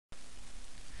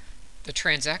The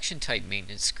transaction type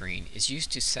maintenance screen is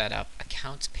used to set up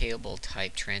accounts payable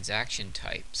type transaction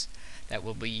types that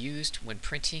will be used when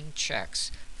printing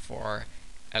checks for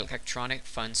electronic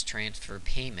funds transfer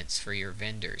payments for your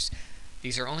vendors.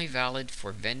 These are only valid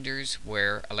for vendors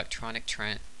where electronic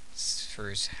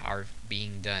transfers are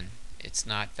being done. It's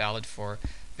not valid for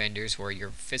vendors where you're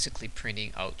physically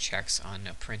printing out checks on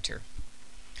a printer.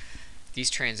 These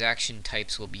transaction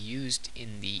types will be used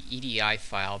in the EDI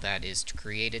file that is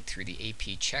created through the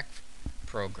AP check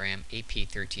program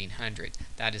AP1300.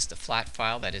 That is the flat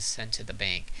file that is sent to the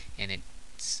bank, and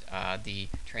it's the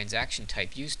transaction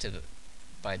type used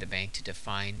by the bank to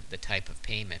define the type of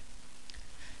payment.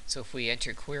 So if we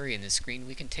enter query in the screen,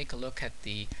 we can take a look at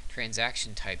the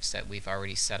transaction types that we've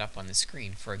already set up on the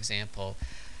screen. For example,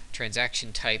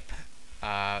 transaction type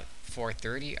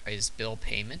 430 is bill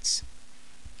payments.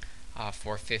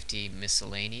 450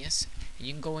 miscellaneous, and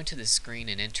you can go into the screen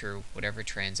and enter whatever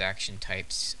transaction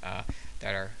types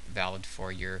that are valid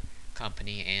for your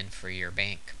company and for your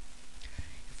bank.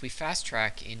 If we fast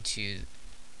track into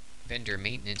vendor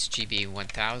maintenance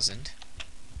GB1000,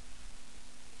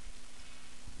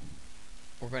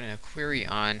 we're going to query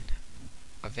on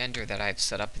a vendor that I've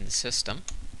set up in the system,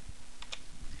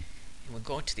 and we'll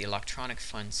go into the electronic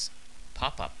funds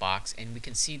pop-up box, and we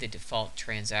can see the default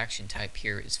transaction type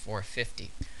here is 450.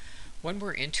 When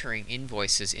we're entering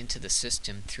invoices into the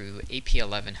system through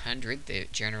AP1100, the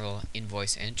general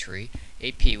invoice entry,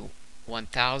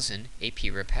 AP1000,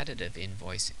 AP repetitive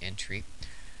invoice entry,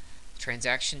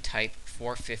 transaction type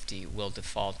 450 will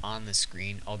default on the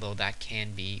screen, although that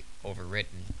can be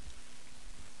overwritten.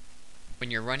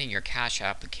 When you're running your cash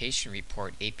application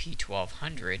report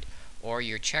AP1200 or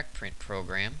your check print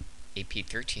program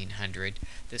AP1300,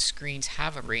 the screens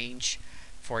have a range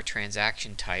for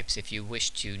transaction types if you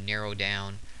wish to narrow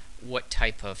down what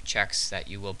type of checks that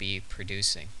you will be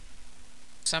producing.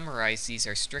 To summarize, these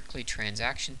are strictly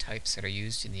transaction types that are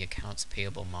used in the accounts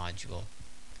payable module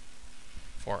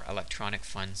for electronic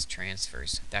funds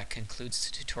transfers. That concludes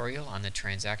the tutorial on the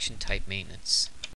transaction type maintenance.